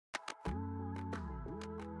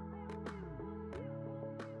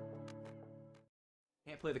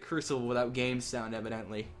play the Crucible without game sound,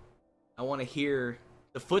 evidently. I want to hear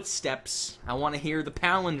the footsteps. I want to hear the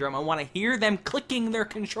palindrome. I want to hear them clicking their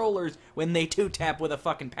controllers when they two-tap with a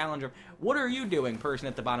fucking palindrome. What are you doing, person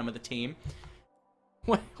at the bottom of the team?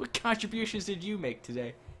 What contributions did you make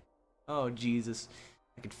today? Oh, Jesus.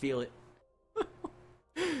 I could feel it.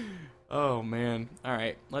 Oh, man. All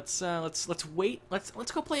right. Let's wait. Let's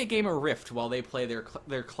go play a game of Rift while they play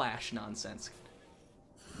their Clash nonsense.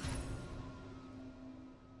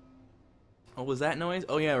 Oh, was that noise?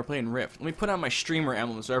 Oh yeah, we're playing Rift. Let me put on my streamer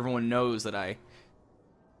emblem so everyone knows that I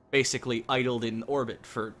basically idled in orbit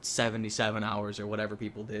for 77 hours or whatever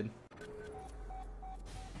people did.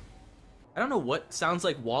 I don't know what sounds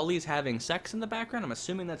like Wally's having sex in the background. I'm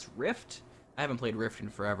assuming that's Rift. I haven't played Rift in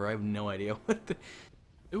forever. I have no idea what the...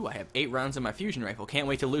 Ooh, I have 8 rounds in my fusion rifle. Can't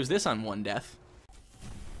wait to lose this on one death.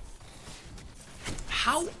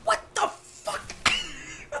 How? What the fuck?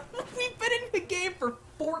 We've been in the game for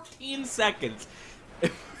 14 seconds.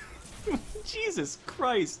 Jesus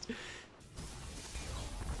Christ.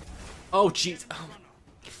 Oh, jeez. Oh,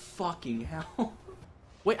 fucking hell.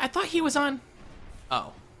 Wait, I thought he was on...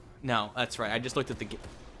 Oh. No, that's right. I just looked at the game.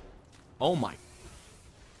 Oh my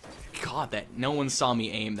God, that no one saw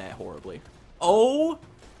me aim that horribly. Oh.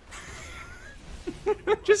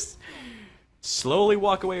 Just slowly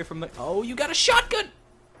walk away from the... Oh, you got a shotgun.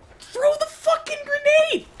 Throw the fucking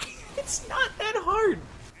grenade. It's not that hard.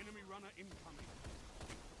 Enemy runner incoming.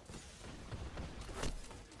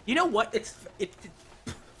 You know what? It's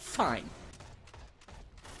fine.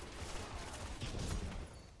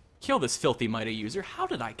 Kill this filthy Mida user. How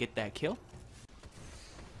did I get that kill?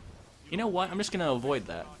 You know what? I'm just gonna avoid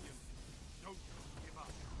that.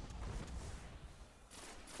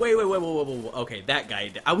 Wait. Okay, that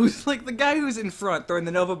guy. I was like the guy who's in front throwing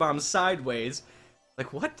the Nova Bomb sideways.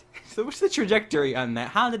 Like, what? So what's the trajectory on that?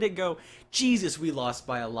 How did it go? Jesus, we lost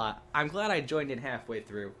by a lot. I'm glad I joined in halfway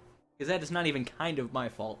through. Because that is not even kind of my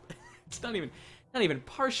fault. It's not even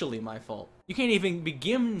partially my fault. You can't even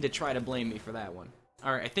begin to try to blame me for that one.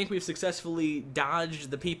 Alright, I think we've successfully dodged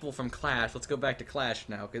the people from Clash. Let's go back to Clash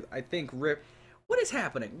now, because I think Rip... What is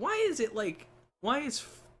happening? Why is it like... Why is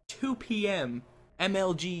 2 p.m.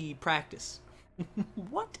 MLG practice?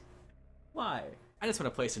 What? Why? I just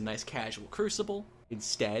want to play some nice casual Crucible.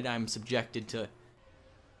 Instead, I'm subjected to...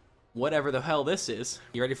 whatever the hell this is.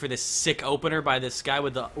 You ready for this sick opener by this guy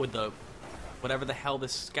with the... whatever the hell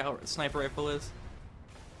this sniper rifle is?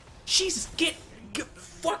 Jesus, get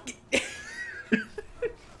fuck it!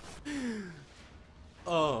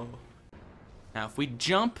 Oh. Now, if we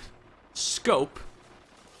jump, scope,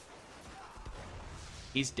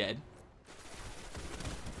 he's dead.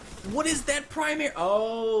 What is that primary?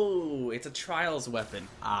 Oh, it's a trials weapon.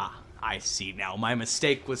 Ah, I see now. My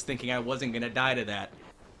mistake was thinking I wasn't gonna die to that.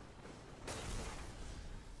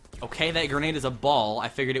 Okay, that grenade is a ball. I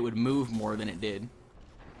figured it would move more than it did.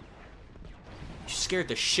 You scared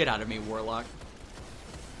the shit out of me, Warlock.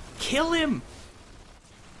 Kill him!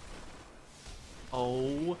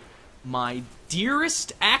 Oh my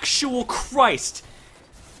dearest actual Christ!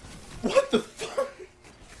 What the fuck?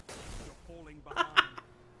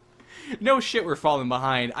 No shit, we're falling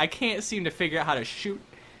behind. I can't seem to figure out how to shoot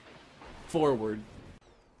forward.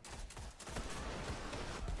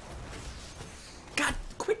 God,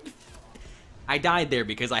 quit. I died there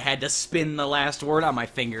because I had to spin the last word on my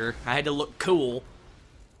finger. I had to look cool.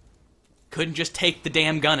 Couldn't just take the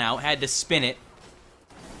damn gun out, had to spin it.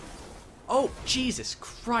 Oh, Jesus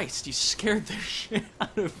Christ, you scared the shit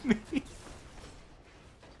out of me.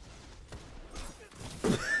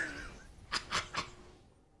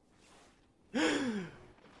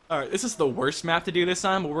 Alright, this is the worst map to do this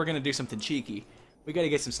on, but we're gonna do something cheeky. We gotta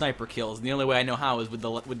get some sniper kills, and the only way I know how is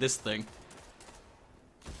with this thing.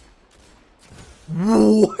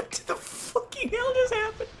 What the fucking hell just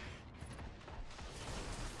happened?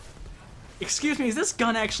 Excuse me, is this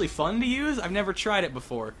gun actually fun to use? I've never tried it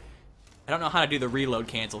before. I don't know how to do the reload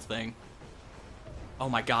cancel thing. Oh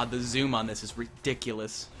my God, the zoom on this is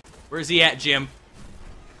ridiculous. Where's he at, Jim?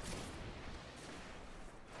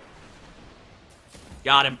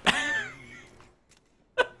 Got him.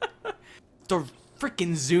 The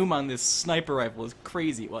freaking zoom on this sniper rifle is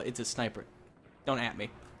crazy. Well, it's a sniper. Don't at me.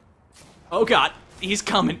 Oh God, he's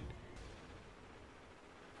coming.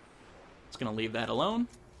 Just gonna leave that alone.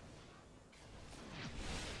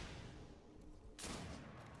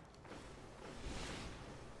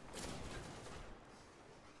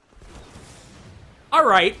 All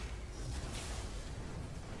right.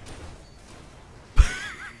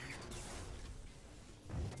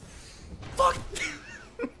 Fuck.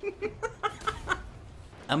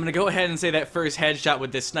 I'm gonna go ahead and say that first headshot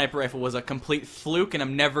with this sniper rifle was a complete fluke, and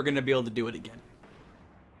I'm never gonna be able to do it again.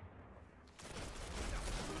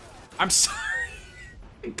 I'm sorry.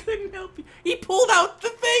 I couldn't help you. He pulled out the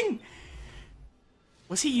thing!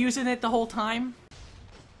 Was he using it the whole time?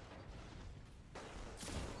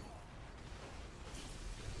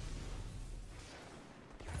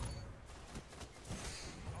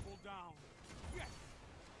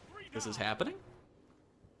 This is happening?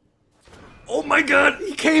 Oh my god!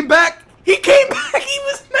 He came back! He came back! He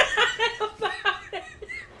was mad about it!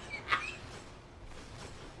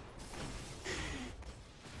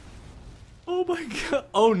 Oh my god!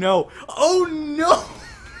 Oh no! Oh no!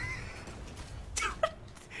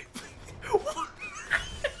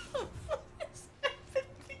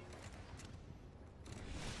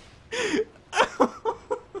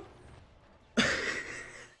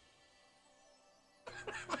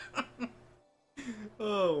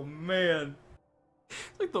 Oh man.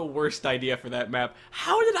 It's like the worst idea for that map.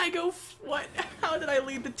 How did I go what? How did I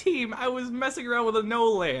lead the team? I was messing around with a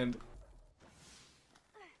no land.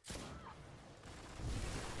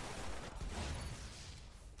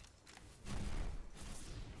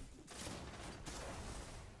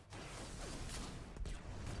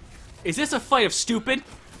 Is this a fight of stupid?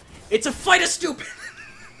 It's a fight of stupid!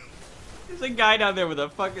 There's a guy down there with a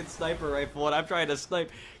fucking sniper rifle and I'm trying to snipe.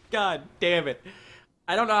 God damn it.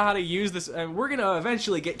 I don't know how to use this. We're gonna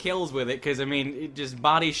eventually get kills with it, because I mean, just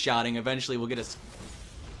body shotting eventually will get us.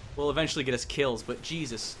 Will eventually get us kills, but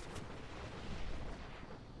Jesus.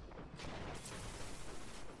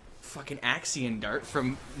 Fucking Axion Dart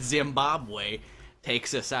from Zimbabwe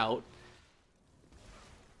takes us out.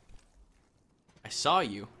 I saw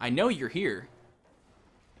you. I know you're here.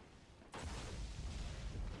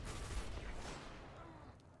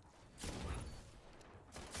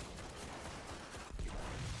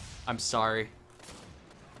 I'm sorry.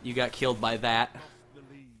 You got killed by that.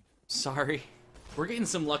 Sorry. We're getting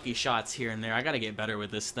some lucky shots here and there. I gotta get better with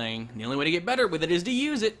this thing. And the only way to get better with it is to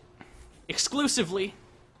use it. Exclusively.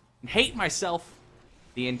 And hate myself.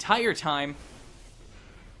 The entire time.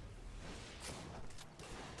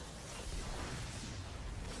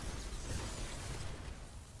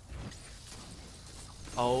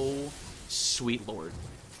 Oh, sweet lord.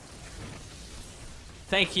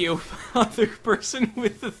 Thank you, other person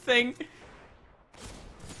with the thing.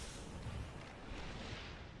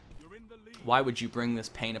 Why would you bring this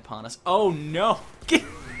pain upon us? Oh no!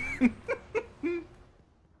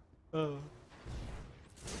 God,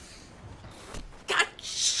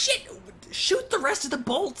 shit! Shoot the rest of the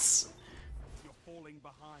bolts! You're falling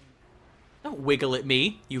behind. Don't wiggle at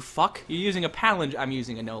me, you fuck. You're using a palindrome. I'm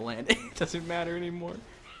using a no land. It doesn't matter anymore.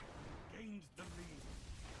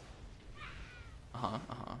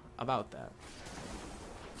 About that.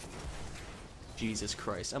 Jesus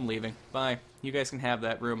Christ, I'm leaving. Bye. You guys can have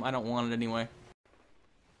that room. I don't want it anyway.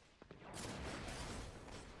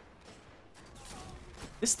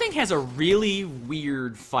 This thing has a really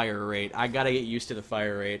weird fire rate. I gotta get used to the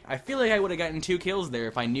fire rate. I feel like I would have gotten 2 kills there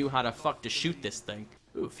if I knew how to fuck to shoot this thing.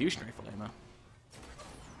 Ooh, fusion rifle ammo.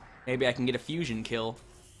 Maybe I can get a fusion kill.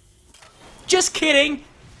 Just kidding!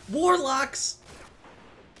 Warlocks!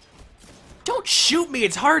 Don't shoot me,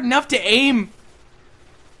 it's hard enough to aim!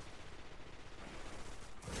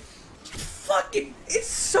 Fucking, it's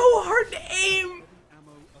so hard to aim!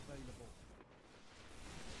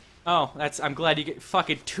 Oh, I'm glad you get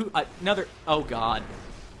fucking another, oh god.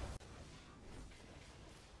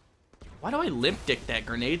 Why do I limp dick that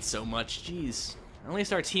grenade so much? Jeez. At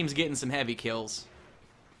least our team's getting some heavy kills.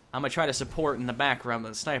 I'm gonna try to support in the background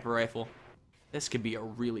with a sniper rifle. This could be a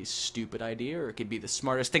really stupid idea, or it could be the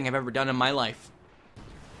smartest thing I've ever done in my life.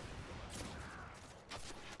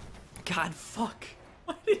 God, fuck.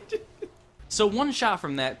 What did you do? So 1 shot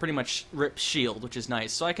from that pretty much rips shield, which is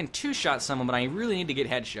nice. So I can 2-shot someone, but I really need to get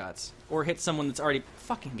headshots. Or hit someone that's already...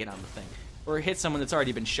 Fucking get on the thing. Or hit someone that's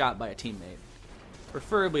already been shot by a teammate.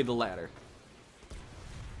 Preferably the latter.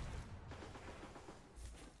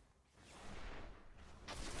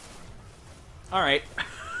 Alright.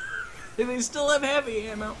 They still have heavy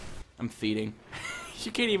ammo. I'm feeding.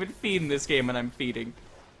 You can't even feed in this game and I'm feeding.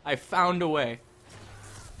 I found a way.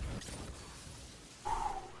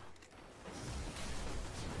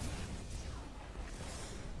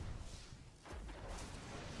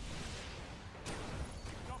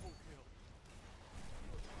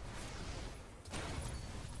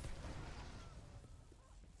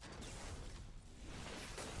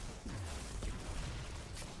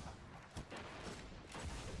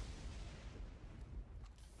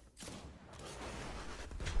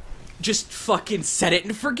 Just fucking set it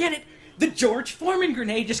and forget it. The George Foreman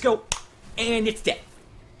grenade, just go, and it's dead.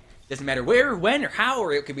 Doesn't matter where, when, or how,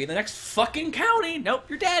 or it could be the next fucking county. Nope,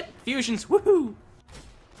 you're dead. Fusions, woohoo.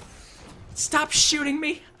 Stop shooting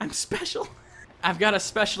me. I'm special. I've got a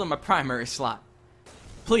special in my primary slot.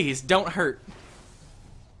 Please, don't hurt.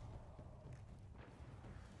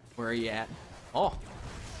 Where are you at? Oh.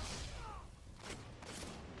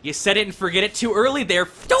 You said it and forget it too early there.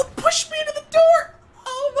 Don't push me into the door!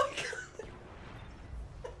 Oh my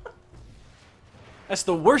god. That's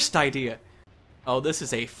the worst idea. Oh, this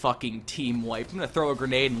is a fucking team wipe. I'm gonna throw a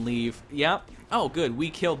grenade and leave. Yep. Oh, good. We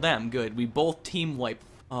killed them. Good. We both team wipe.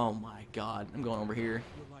 Oh my god. I'm going over here.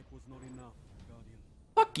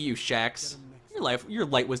 Fuck you, Shax. Your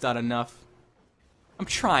light was not enough. I'm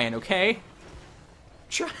trying, okay?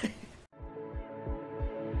 Try.